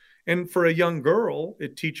man. And for a young girl,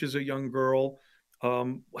 it teaches a young girl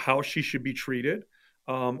how she should be treated,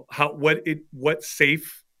 what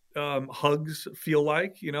safe hugs feel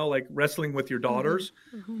like, like wrestling with your daughters.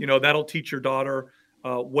 Mm-hmm. That'll teach your daughter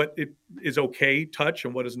what it is okay touch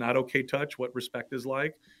and what is not okay touch, what respect is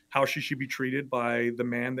like, how she should be treated by the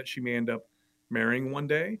man that she may end up marrying one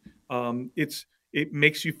day. It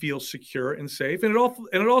makes you feel secure and safe. And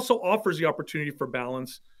it also offers the opportunity for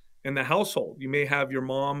balance in the household. You may have your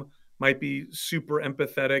mom might be super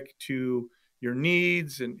empathetic to your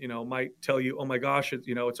needs and, might tell you, oh my gosh,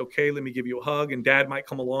 it's okay. Let me give you a hug. And dad might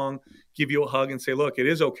come along, give you a hug and say, look, it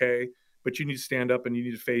is okay, but you need to stand up and you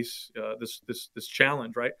need to face this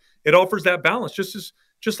challenge, right? It offers that balance, just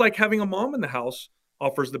like having a mom in the house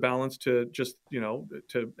offers the balance to just,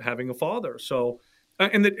 to having a father. So,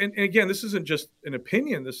 and again, this isn't just an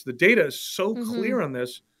opinion. The data is so clear on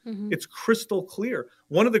this. Mm-hmm. It's crystal clear.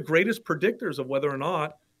 One of the greatest predictors of whether or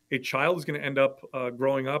not a child is going to end up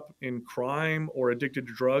growing up in crime or addicted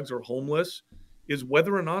to drugs or homeless is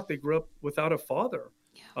whether or not they grew up without a father.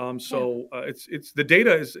 Yeah. It's the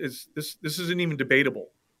data is this isn't even debatable.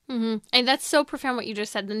 Mm-hmm. And that's so profound what you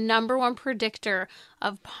just said. The number one predictor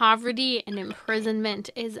of poverty and imprisonment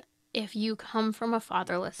is if you come from a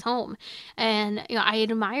fatherless home. And, I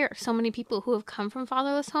admire so many people who have come from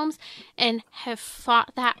fatherless homes and have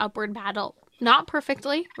fought that upward battle. Not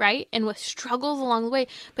perfectly, right? And with struggles along the way,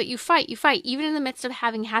 but you fight, even in the midst of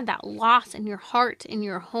having had that loss in your heart, in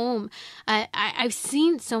your home. I've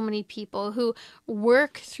seen so many people who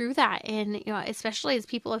work through that, and, especially as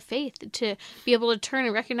people of faith, to be able to turn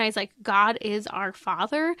and recognize, like, God is our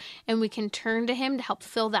Father, and we can turn to Him to help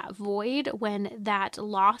fill that void when that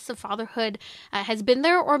loss of fatherhood has been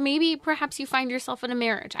there, or maybe perhaps you find yourself in a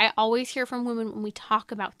marriage. I always hear from women when we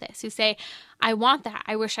talk about this who say, I want that.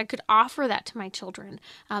 I wish I could offer that to my children.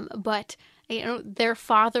 But their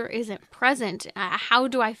father isn't present. How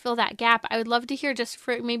do I fill that gap? I would love to hear, just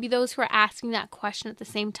for maybe those who are asking that question at the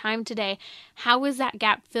same time today, how is that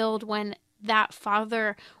gap filled when that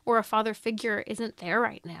father or a father figure isn't there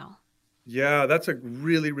right now? Yeah, that's a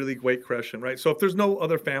really, really great question, right? So if there's no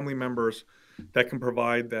other family members that can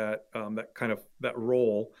provide that that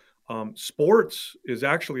role, sports is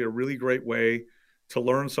actually a really great way to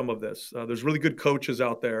learn some of this. There's really good coaches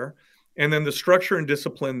out there. And then the structure and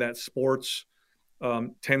discipline that sports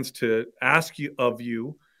tends to ask of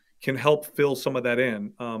you can help fill some of that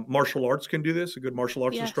in. Martial arts can do this. A good martial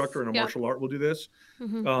arts instructor and a martial art will do this.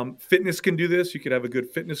 Mm-hmm. Fitness can do this. You could have a good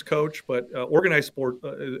fitness coach, but organized sport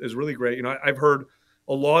is really great. I've heard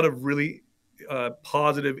a lot of really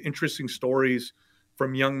positive, interesting stories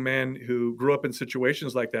from young men who grew up in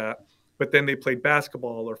situations like that, but then they played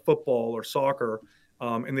basketball or football or soccer.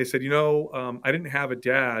 And they said, I didn't have a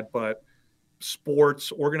dad, but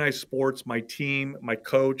sports, organized sports, my team, my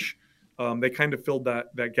coach, they kind of filled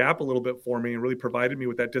that gap a little bit for me and really provided me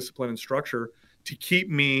with that discipline and structure to keep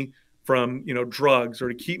me from, drugs or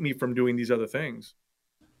to keep me from doing these other things.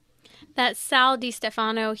 That's Sal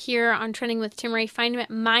DiStefano here on Trending with Timmerie. Find him at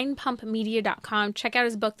mindpumpmedia.com. Check out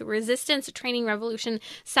his book, The Resistance Training Revolution.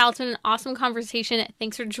 Sal, it's been an awesome conversation.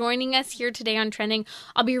 Thanks for joining us here today on Trending.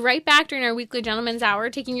 I'll be right back during our weekly Gentleman's Hour,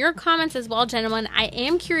 taking your comments as well, gentlemen. I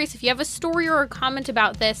am curious if you have a story or a comment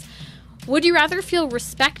about this. Would you rather feel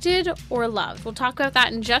respected or loved? We'll talk about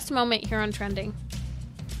that in just a moment here on Trending.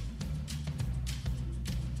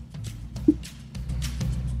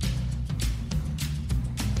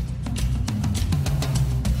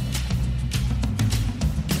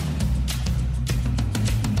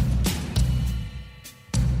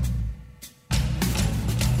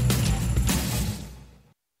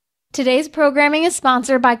 Today's programming is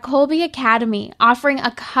sponsored by Kolbe Academy. Offering a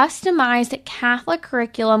customized Catholic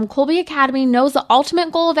curriculum, Kolbe Academy knows the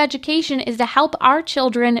ultimate goal of education is to help our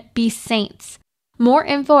children be saints. More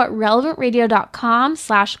info at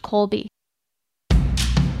relevantradio.com/Kolbe.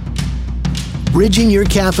 Bridging your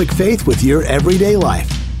Catholic faith with your everyday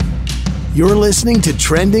life. You're listening to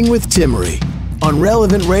Trending with Timmerie on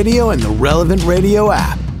Relevant Radio and the Relevant Radio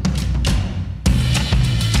app.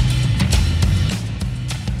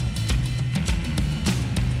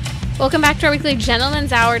 Welcome back to our weekly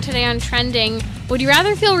Gentleman's Hour. Today on Trending, would you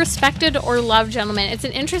rather feel respected or loved, gentlemen? It's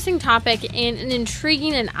an interesting topic and an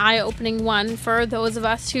intriguing and eye-opening one for those of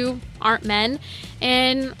us who aren't men,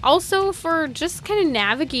 and also for just kind of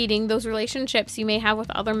navigating those relationships you may have with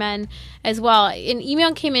other men as well. An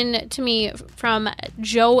email came in to me from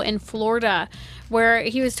Joe in Florida, where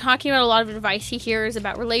he was talking about a lot of advice he hears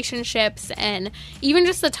about relationships and even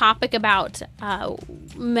just the topic about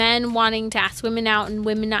men wanting to ask women out and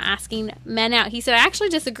women not asking men out. He said, I actually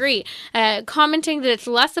disagree, commenting that it's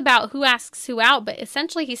less about who asks who out, but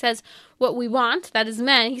essentially he says, what we want, that is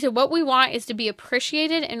men, he said, what we want is to be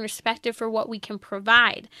appreciated and respected for what we can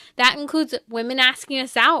provide. That includes women asking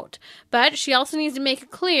us out, but she also needs to make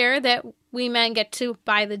it clear that we men get to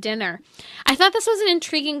buy the dinner. I thought this was an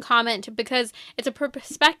intriguing comment because it's a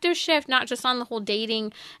perspective shift, not just on the whole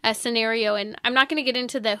dating scenario. And I'm not going to get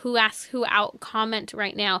into the who asks who out comment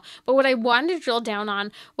right now. But what I wanted to drill down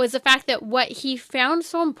on was the fact that what he found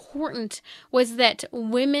so important was that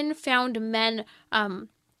women found men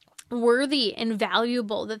worthy and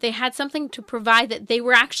valuable, that they had something to provide, that they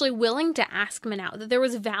were actually willing to ask men out, that there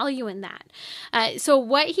was value in that. So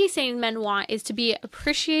what he's saying men want is to be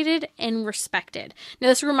appreciated and respected. Now,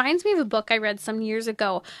 this reminds me of a book I read some years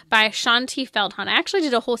ago by Shanti Feldhahn. I actually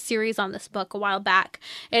did a whole series on this book a while back.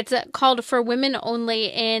 It's called For Women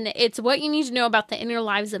Only, and it's what you need to know about the inner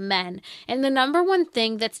lives of men. And the number one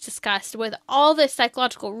thing that's discussed with all this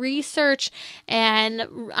psychological research and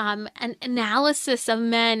an analysis of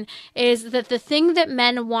men is that the thing that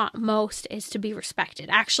men want most is to be respected,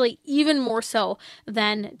 actually even more so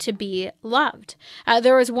than to be loved.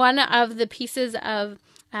 There was one of the pieces of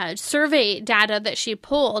survey data that she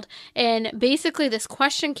pulled, and basically this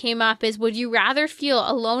question came up is, would you rather feel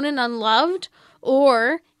alone and unloved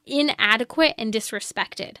or inadequate and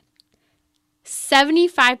disrespected?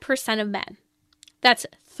 75% of men, that's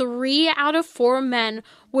 3 out of 4 men,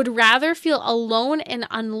 would rather feel alone and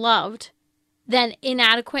unloved than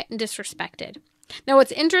inadequate and disrespected. Now,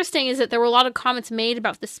 what's interesting is that there were a lot of comments made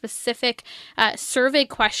about the specific survey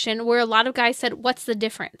question where a lot of guys said, what's the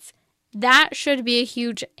difference? That should be a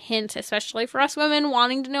huge hint, especially for us women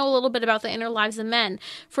wanting to know a little bit about the inner lives of men.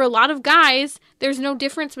 For a lot of guys, there's no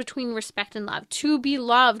difference between respect and love. To be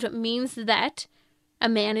loved means that a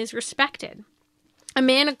man is respected. A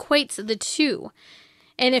man equates the two.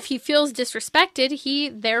 And if he feels disrespected, he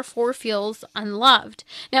therefore feels unloved.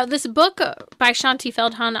 Now, this book by Shanti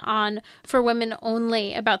Feldhahn on For Women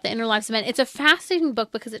Only about the inner lives of men, it's a fascinating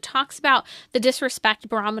book because it talks about the disrespect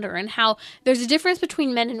barometer and how there's a difference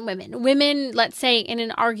between men and women. Women, let's say, in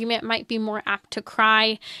an argument might be more apt to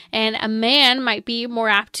cry, and a man might be more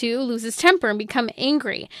apt to lose his temper and become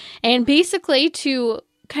angry. And basically, to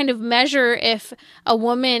kind of measure if a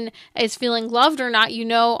woman is feeling loved or not, you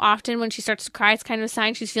know, often when she starts to cry, it's kind of a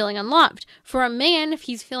sign she's feeling unloved. For a man, if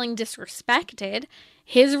he's feeling disrespected,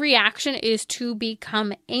 his reaction is to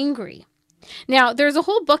become angry. Now, there's a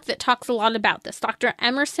whole book that talks a lot about this. Dr.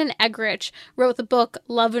 Emerson Eggerichs wrote the book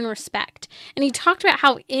Love and Respect. And he talked about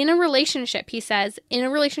how in a relationship, he says, in a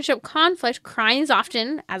relationship conflict, crying is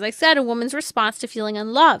often, as I said, a woman's response to feeling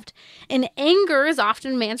unloved. And anger is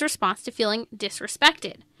often a man's response to feeling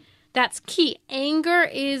disrespected. That's key. Anger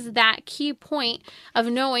is that key point of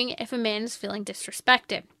knowing if a man is feeling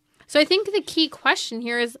disrespected. So I think the key question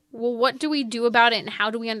here is, well, what do we do about it and how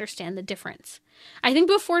do we understand the difference? I think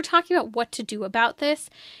before talking about what to do about this,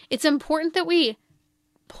 it's important that we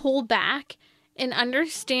pull back and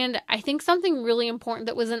understand, I think, something really important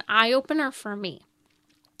that was an eye-opener for me.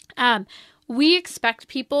 We expect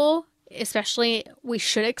people, especially we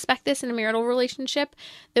should expect this in a marital relationship,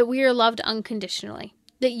 that we are loved unconditionally.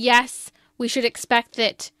 That yes, we should expect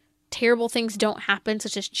that terrible things don't happen,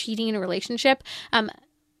 such as cheating in a relationship,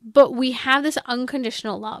 but we have this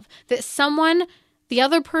unconditional love, that someone The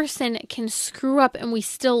other person can screw up and we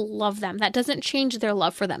still love them. That doesn't change their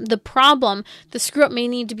love for them. The problem, the screw up may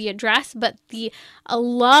need to be addressed, but the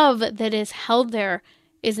love that is held there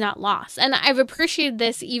is not lost. And I've appreciated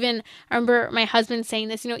this. Even I remember my husband saying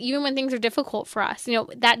this, even when things are difficult for us,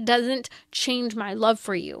 that doesn't change my love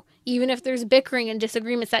for you. Even if there's bickering and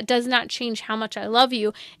disagreements, that does not change how much I love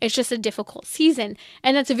you. It's just a difficult season.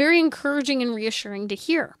 And that's very encouraging and reassuring to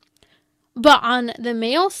hear. But on the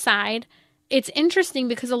male side, it's interesting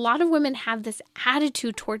because a lot of women have this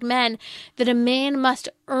attitude toward men that a man must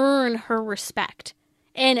earn her respect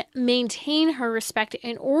and maintain her respect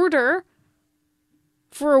in order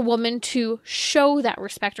for a woman to show that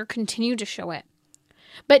respect or continue to show it.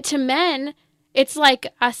 But to men, it's like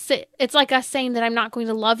us saying that I'm not going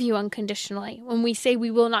to love you unconditionally when we say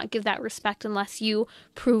we will not give that respect unless you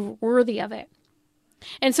prove worthy of it.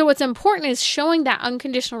 And so what's important is showing that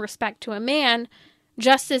unconditional respect to a man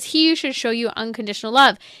just as he should show you unconditional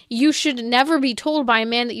love. You should never be told by a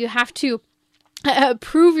man that you have to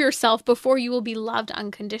prove yourself before you will be loved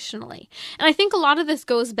unconditionally. And I think a lot of this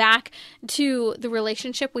goes back to the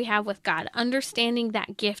relationship we have with God, understanding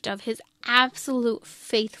that gift of his absolute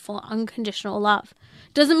faithful unconditional love.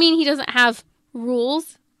 Doesn't mean he doesn't have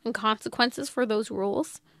rules and consequences for those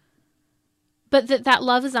rules, but that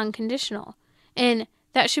love is unconditional. And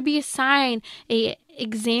that should be a sign, an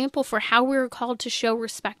example for how we're called to show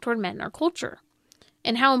respect toward men in our culture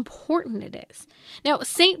and how important it is. Now,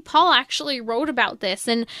 St. Paul actually wrote about this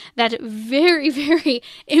in that very, very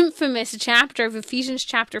infamous chapter of Ephesians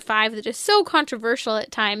chapter 5 that is so controversial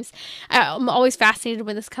at times. I'm always fascinated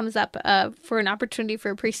when this comes up for an opportunity for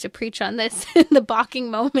a priest to preach on this in the balking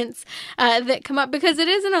moments that come up, because it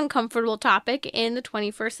is an uncomfortable topic in the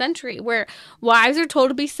 21st century where wives are told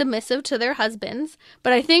to be submissive to their husbands.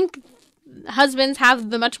 But I think husbands have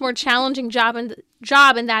the much more challenging job,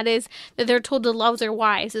 and that is that they're told to love their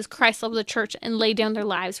wives as Christ loved the church and lay down their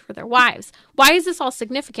lives for their wives. Why is this all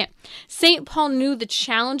significant? St. Paul knew the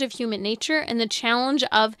challenge of human nature and the challenge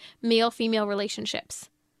of male-female relationships.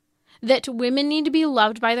 That women need to be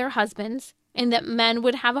loved by their husbands, and that men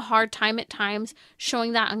would have a hard time at times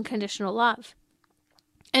showing that unconditional love.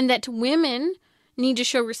 And that women need to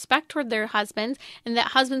show respect toward their husbands, and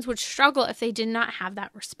that husbands would struggle if they did not have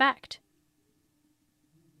that respect.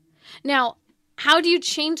 Now, how do you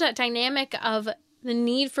change that dynamic of the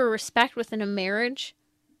need for respect within a marriage?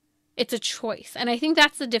 It's a choice. And I think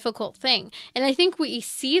that's the difficult thing. And I think we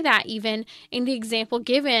see that even in the example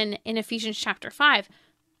given in Ephesians chapter 5.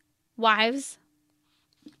 Wives,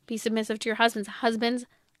 be submissive to your husbands. Husbands,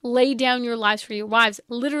 lay down your lives for your wives.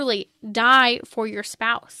 Literally, die for your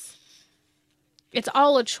spouse. It's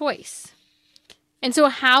all a choice. And so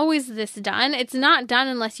how is this done? It's not done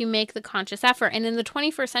unless you make the conscious effort. And in the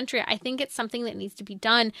 21st century, I think it's something that needs to be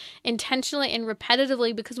done intentionally and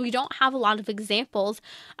repetitively, because we don't have a lot of examples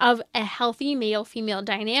of a healthy male-female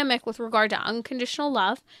dynamic with regard to unconditional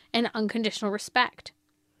love and unconditional respect.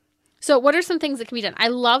 So what are some things that can be done? I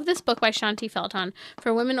love this book by Shanti Felton,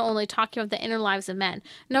 For Women Only, talking about the inner lives of men.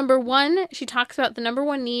 Number one, she talks about the number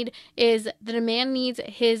one need is that a man needs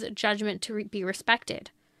his judgment to be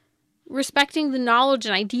respected. Respecting the knowledge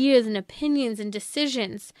and ideas and opinions and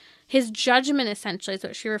decisions. His judgment, essentially, is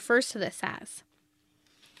what she refers to this as.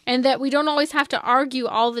 And that we don't always have to argue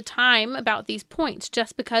all the time about these points,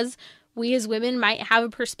 just because we as women might have a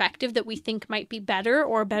perspective that we think might be better,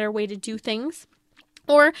 or a better way to do things,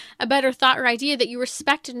 or a better thought or idea, that you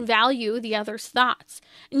respect and value the other's thoughts.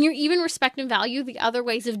 And you even respect and value the other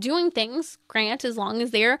ways of doing things, grant, as long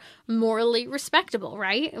as they're morally respectable,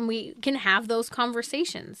 right? And we can have those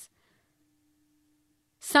conversations.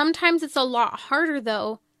 Sometimes it's a lot harder,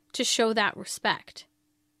 though, to show that respect.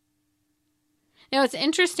 Now, it's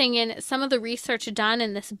interesting, in some of the research done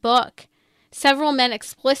in this book, several men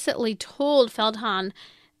explicitly told Feldhahn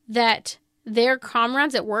that their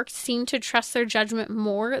comrades at work seemed to trust their judgment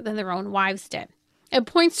more than their own wives did. It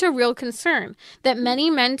points to a real concern that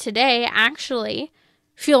many men today actually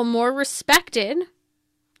feel more respected,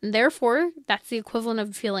 and therefore that's the equivalent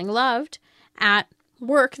of feeling loved, at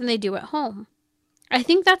work than they do at home. I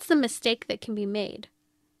think that's the mistake that can be made.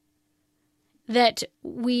 That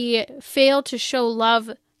we fail to show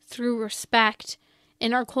love through respect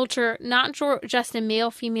in our culture, not just in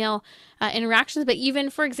male-female interactions, but even,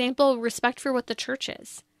 for example, respect for what the church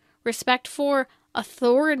is. Respect for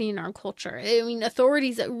authority in our culture. I mean, authority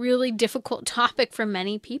is a really difficult topic for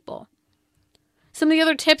many people. Some of the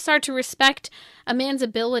other tips are to respect a man's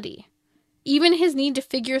ability. even his need to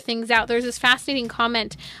figure things out. There's this fascinating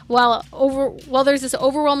comment, while there's this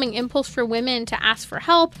overwhelming impulse for women to ask for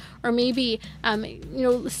help, or maybe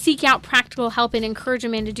seek out practical help and encourage a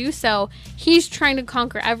man to do so, he's trying to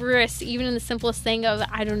conquer Everest, even in the simplest thing of,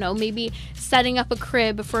 I don't know, maybe setting up a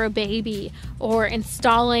crib for a baby or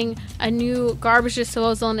installing a new garbage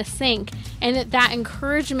disposal in a sink. And that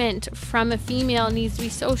encouragement from a female needs to be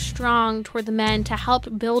so strong toward the men to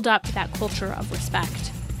help build up that culture of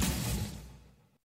respect.